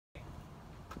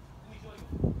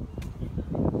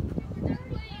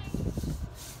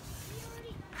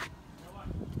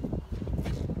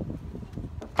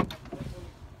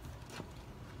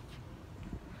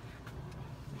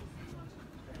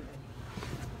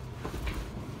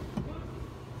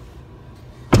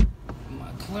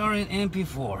McLaren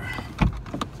MP4.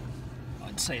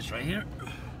 It says right here,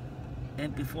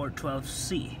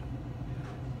 MP4-12C.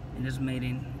 It is made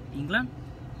in England.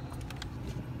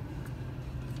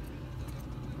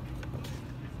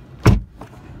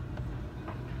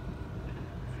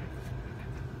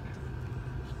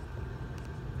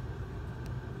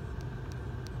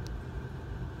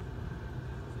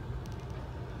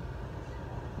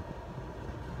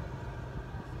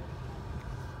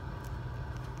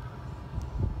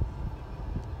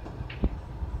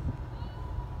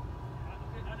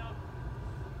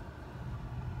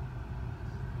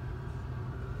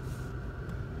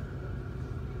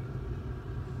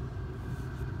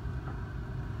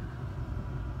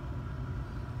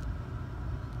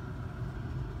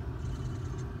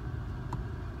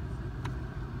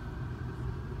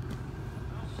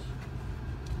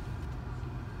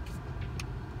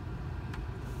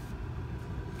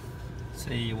 Se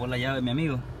llevó la llave mi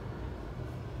amigo.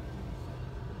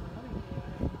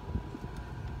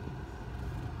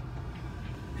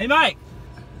 Hey Mike,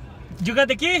 you got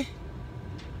the key?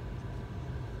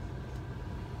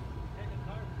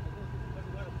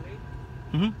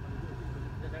 Mm-hmm.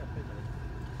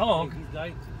 Oh, okay. This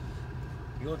guy,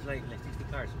 he owns like 60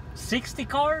 cars. 60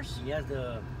 cars? He has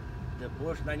the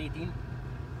Porsche 918. You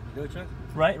know which one?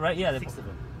 Right, yeah. 6 of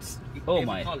them. Oh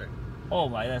my. Color. Oh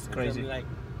my, that's And crazy. like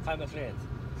 5 McLarens,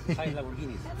 5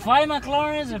 Lamborghinis. 5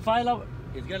 McLarens and 5 Lamborghinis.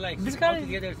 He's got like This guy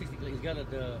altogether 60. He's got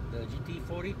the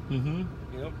GT40. Mm-hmm.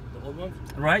 You know, the old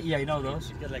ones. Right, yeah, you know those.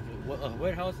 He's got like a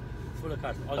warehouse full of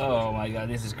cars. Oh my god,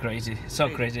 this is crazy. So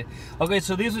crazy. Okay,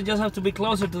 so this would just have to be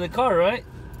closer to the car, right?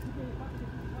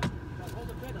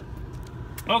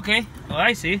 Okay, oh,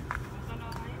 I see.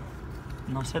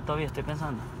 No sé todavía, estoy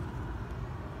pensando.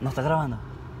 ¿No está grabando?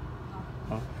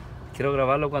 No. Quiero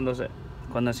grabarlo cuando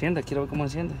encienda, quiero ver cómo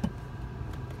enciende.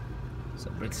 So,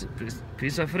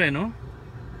 pisa freno.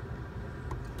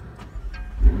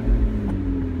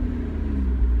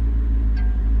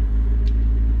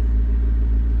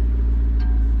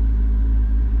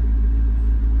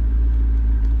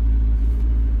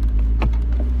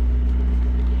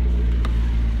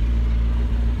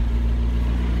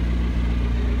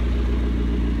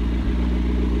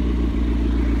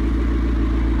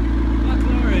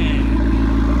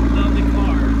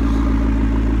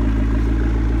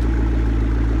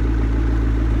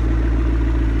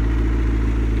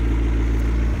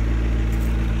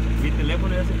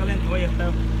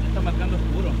 Está marcando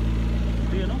oscuro.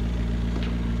 ¿Sí o no?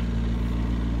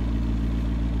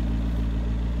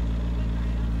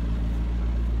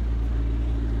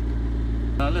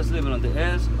 Let's leave it on the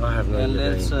S. I have no and idea.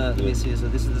 let's let me see. So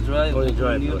this is the drive. Only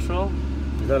drive, neutral.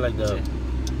 It's not like the. See.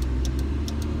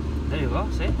 There you go.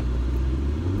 See?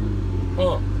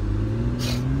 Oh.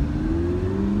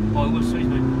 Oh, it will switch,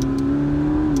 baby.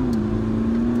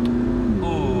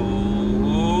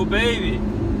 Oh, baby.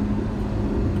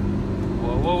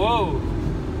 Whoa, whoa, whoa.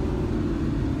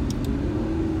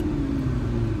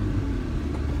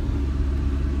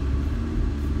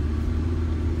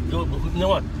 You know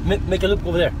what? Make a loop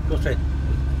over there. Go straight.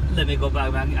 Let me go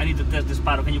back, man. I need to test this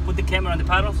paddle. Can you put the camera on the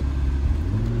paddles?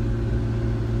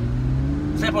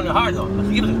 Step on the hard though.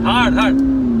 Give it hard.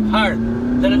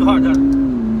 Let it go hard.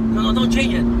 No, don't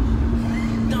change it.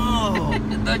 No.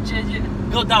 Don't change it.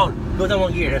 Go down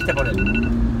 1 gear. Step on it.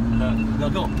 No,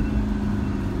 go.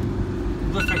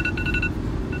 Go straight.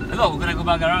 Hello, we're gonna go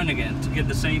back around again to get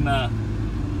the same.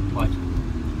 Watch.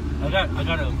 I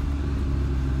got a.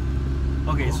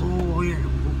 Okay, so yeah.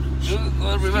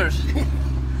 reverse.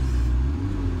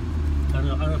 I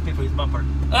don't pay for his bumper.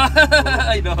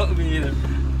 I know, me either.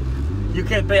 You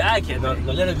can't pay, I can't No, pay.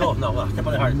 let it go. No, step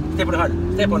on it hard. Step on it hard.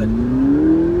 Step on it.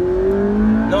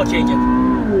 No, change it.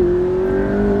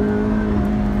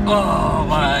 Oh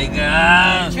my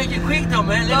god. Change it quick though,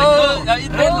 man. Let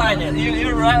it go. Redline it.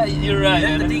 You're right.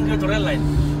 Let the thing go to redline.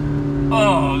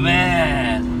 Oh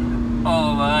man.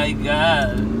 Oh my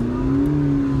god.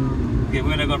 Okay,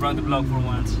 we're gonna go around the block for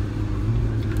once.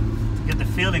 To get the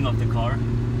feeling of the car.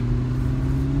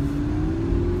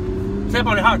 Step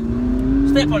on it hard.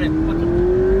 Step on it.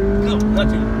 Go,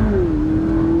 nothing.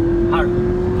 Hard.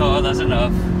 Oh, that's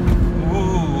enough.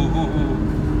 Ooh.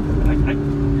 I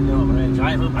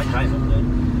drive up there.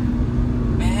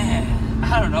 Man,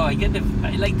 I don't know. I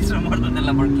like this one more than the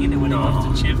Lamborghini when it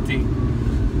comes to shifting.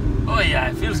 Oh yeah,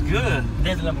 it feels good.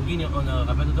 There's a Lamborghini on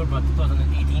Aventador, but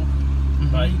 2018.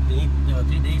 But they need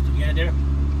 3 days to get there,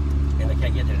 and I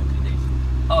can't get there in 3 days.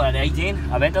 Oh, at 18,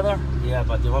 Aventador? Yeah,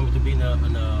 but they want me to be in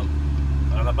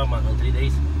Alabama in 3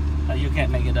 days. You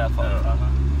can't make it that far.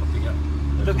 Okay, yeah.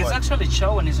 Look, it's actually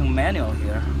showing it's in manual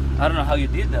here. I don't know how you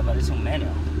did that, but it's in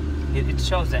manual. It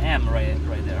shows the M right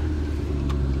there.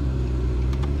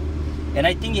 And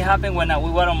I think it happened when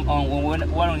we were on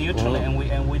neutral and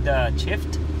with the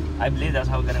shift. I believe that's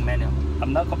how we got a manual.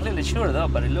 I'm not completely sure though,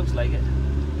 but it looks like it.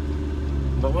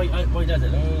 But why does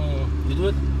it? You do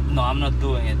it? No, I'm not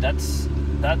doing it. That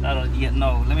I don't get.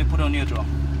 No, let me put it on neutral.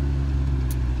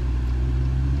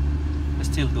 I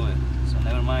still do it. So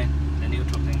never mind the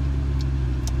neutral thing.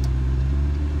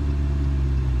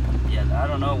 Yeah, I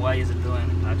don't know why is it doing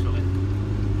it actually.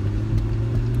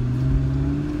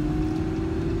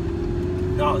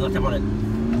 No, don't step on it.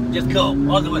 Just go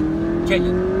all the way. Change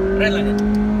it. Redline it.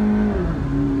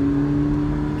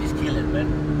 Just kill it, man.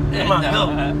 Come on,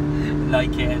 go. No, I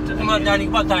can't. Come on, Danny.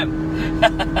 What time?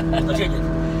 No, change it.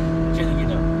 Change it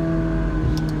now.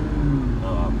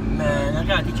 Oh man, I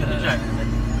gotta teach you to drive, man.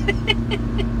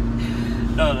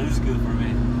 No, it's good for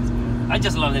me. I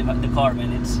just love the car,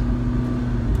 man. It's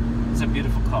a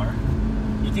beautiful car.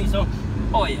 You think so?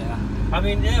 Oh yeah. I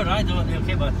mean, they're right, they're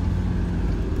okay, but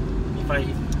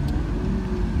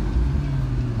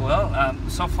well,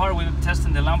 so far we've been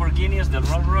testing the Lamborghinis, the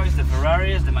Rolls Royce, the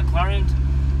Ferraris, the Mclaren.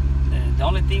 The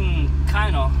only thing,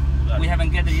 kind of, we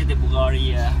haven't get yet the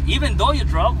Bugatti. Even though you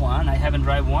drove one, I haven't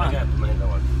drive one. I got the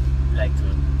one. Like to.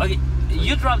 Okay,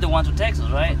 you drove the one to Texas,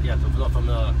 right? Yeah, from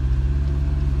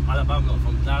Alabama, no,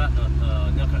 from Dallas,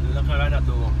 North Carolina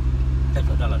to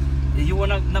Texas, Dallas. You were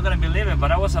not gonna believe it,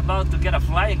 but I was about to get a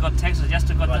flight and go to Texas just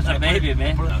to go touch the baby,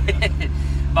 man.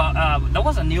 But that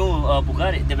was a new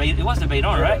Bugatti. It was the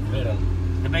Veyron, right? Veyron.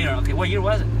 The Veyron. Okay, what year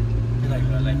was it? Like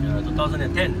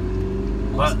 2010.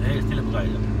 But it's still a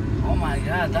Bugatti. Oh my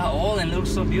God, that old and looks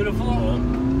so beautiful.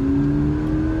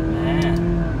 Man.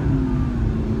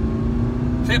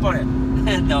 Sleep on it.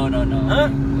 No. Huh?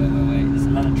 Wait. There's a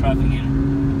lot of traffic here.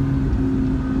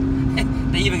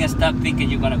 They even gonna stop thinking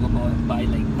you're gonna go by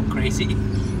like crazy. Do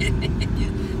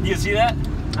you see that?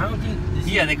 I don't think.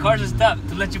 Yeah, the cars are stopped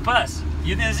to let you pass.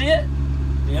 You didn't see it?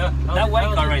 Yeah. That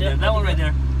white car right there. That one right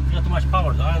there. You got too much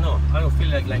power. I don't know. I don't feel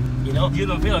like you know. You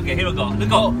don't feel okay. Here we go. Let's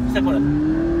go. Step on it.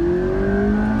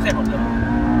 Step on it.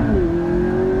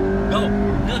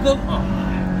 Go. Oh.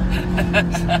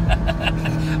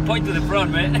 Point to the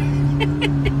front, man.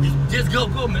 just go,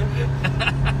 man.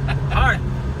 Hard.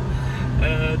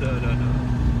 No.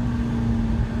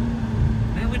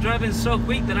 Man, we're driving so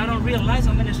quick that I don't realize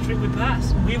how many streets we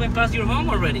passed. We even passed your home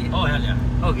already. Oh, hell yeah.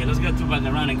 Okay, let's get back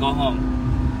around and go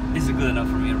home. This is good enough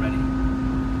for me already.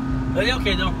 They're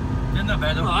okay though. They're not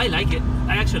bad though. Oh, I like it.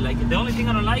 I actually like it. The only thing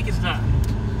I don't like is that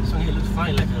this one here looks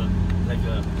fine, like a.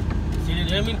 See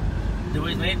what I mean? The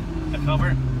way it's made, the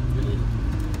cover.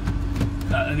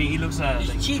 I mean, it looks it's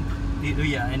like cheap.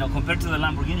 Yeah, I know. Compared to the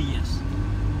Lamborghini, yes.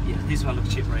 This one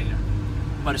looks cheap right here.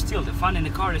 But still, the fun in the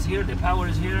car is here. The power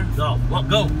is here. No, well,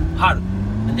 go hard,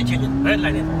 and then change it.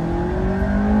 Redline it.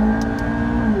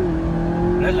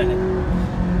 Redline it.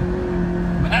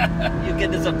 You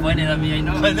get disappointed at me, I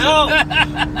know. I know.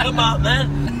 Come on, man.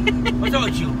 What's wrong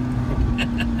with you?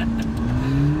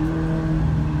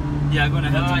 Yeah, I'm gonna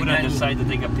have to put it on the side to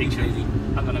take a picture.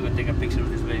 I'm gonna go take a picture of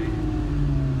this baby.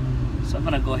 So I'm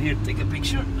gonna go here to take a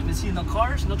picture. Let me see, no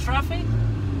cars, no traffic.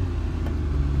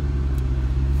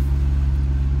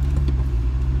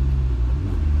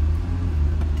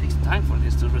 It takes time for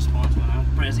this to respond when I'm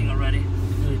pressing already.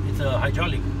 It's a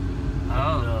hydraulic.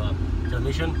 Oh.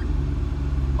 Transmission.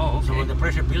 Oh, okay. So when the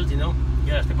pressure builds, you know,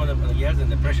 step on the gas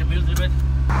and the pressure builds a bit.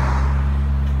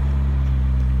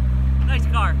 Nice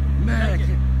car. Man,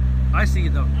 I see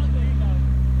it though.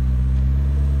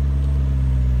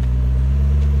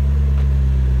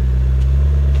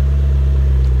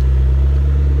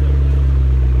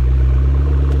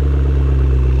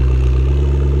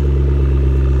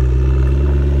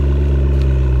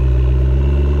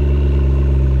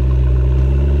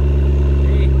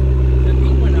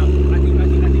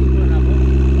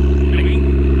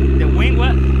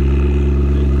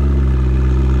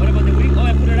 What about the wing? Oh,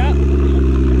 I put it up.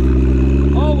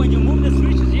 Oh, when you move the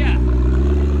switches, yeah.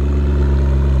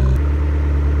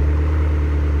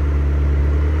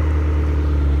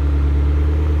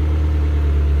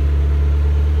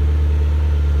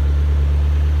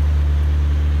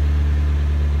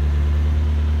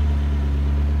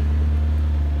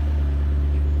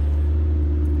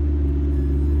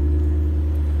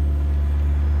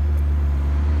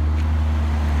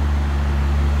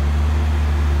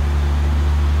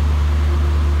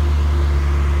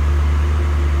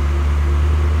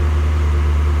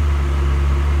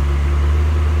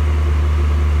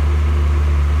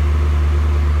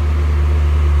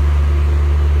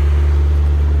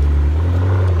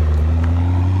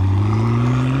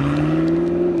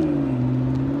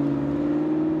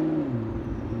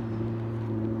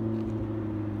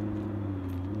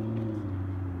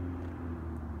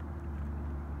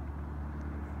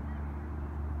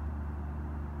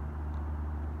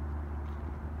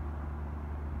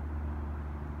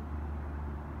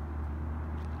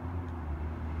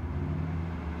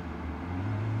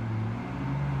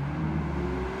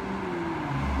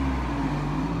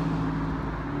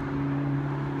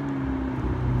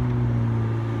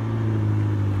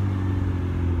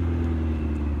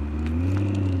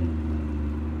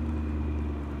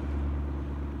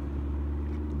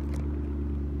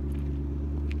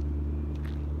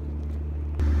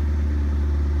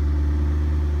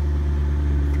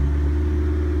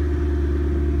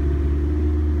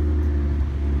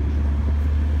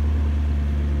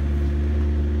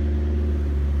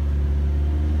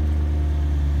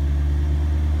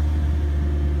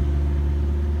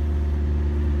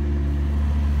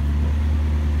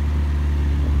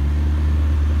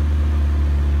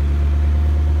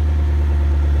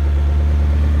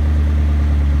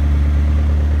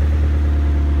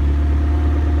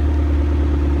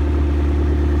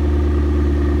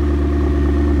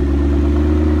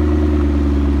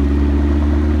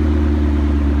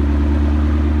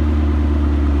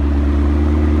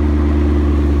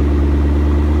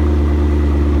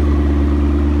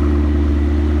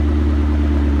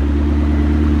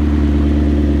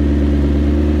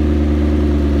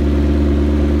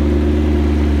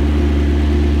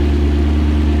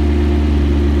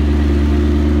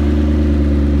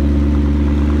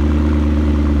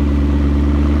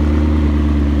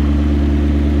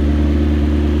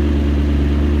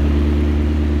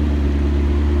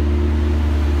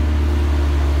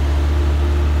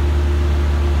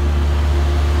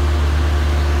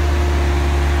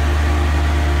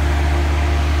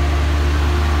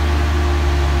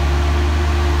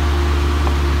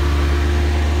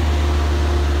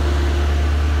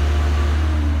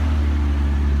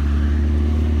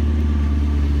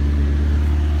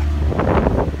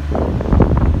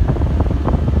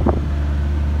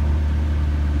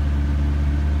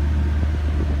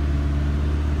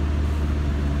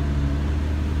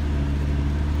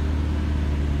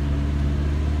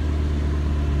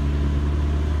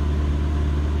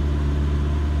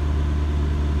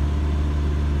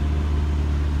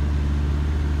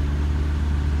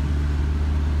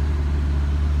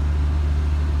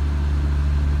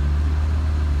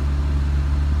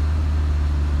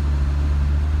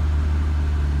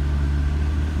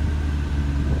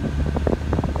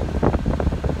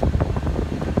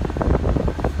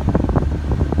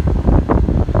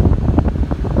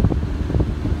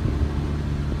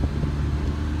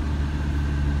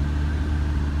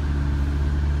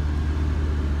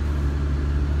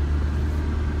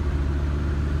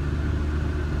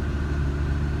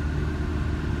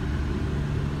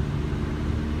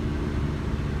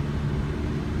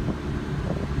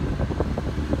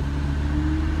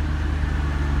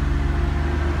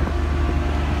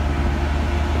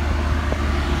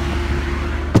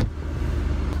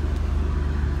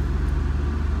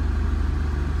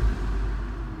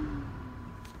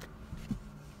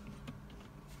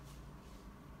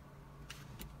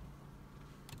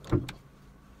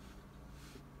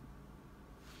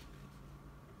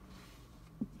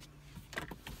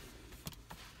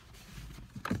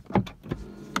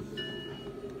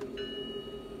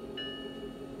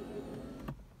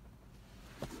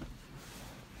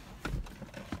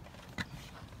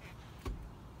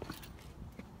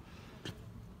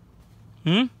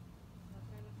 Ya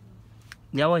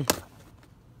voy.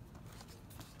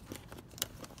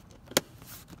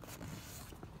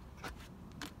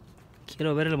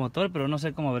 Quiero ver el motor, pero no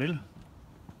sé cómo abrirlo.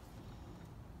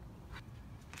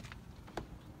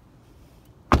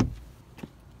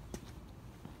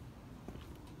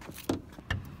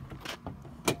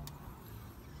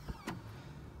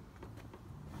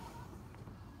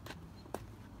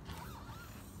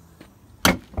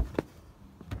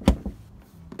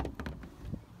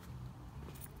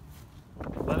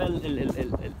 Va a ver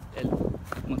el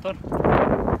motor.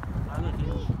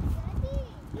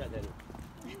 Yeah, Daddy.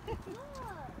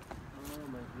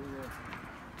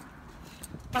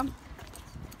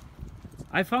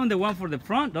 I found the one for the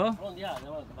front though. Oh, yeah,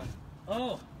 that one.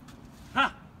 Oh,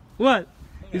 ha! What?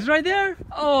 It's right there?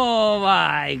 Oh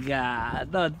my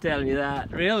god, don't tell me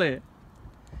that. Really?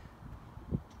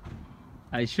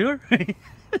 Are you sure?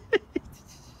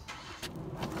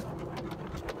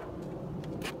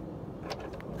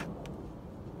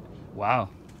 Wow.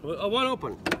 One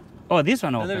open. Oh, this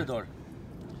one The little open. door.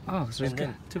 Oh, so it's And got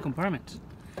then- 2 compartments.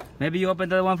 Maybe you open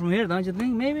that one from here, don't you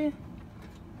think? Maybe?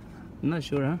 I'm not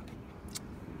sure, huh?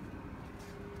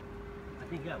 I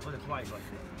think, yeah, for the quiet one.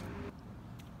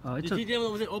 Oh, You it's see that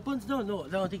one opens? No, I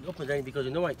don't think it opens then because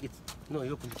you know why? It's no,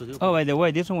 you open because you open. Oh, by the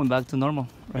way, this one went back to normal.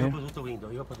 You Right here. open with the window.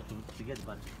 You open to get it,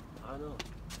 but I don't know.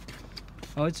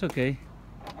 Oh, it's okay.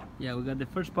 Yeah, we got the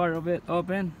first part of it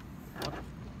open.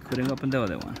 Couldn't open the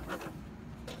other one.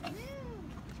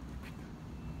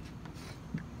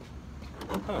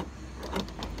 Huh.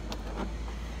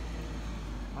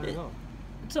 I don't know.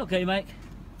 It's okay, Mike.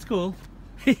 It's cool.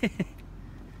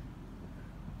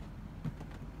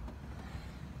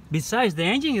 Besides, the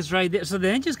engine is right there. So the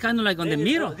engine is kind of like on the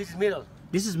middle. No, this is middle.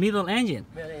 This is middle engine.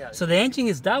 Yeah. So the engine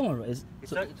is that one, right?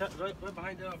 It's right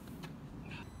behind the.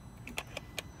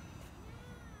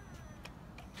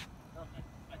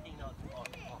 I think now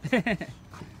it's off.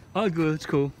 All good. It's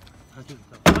cool. I think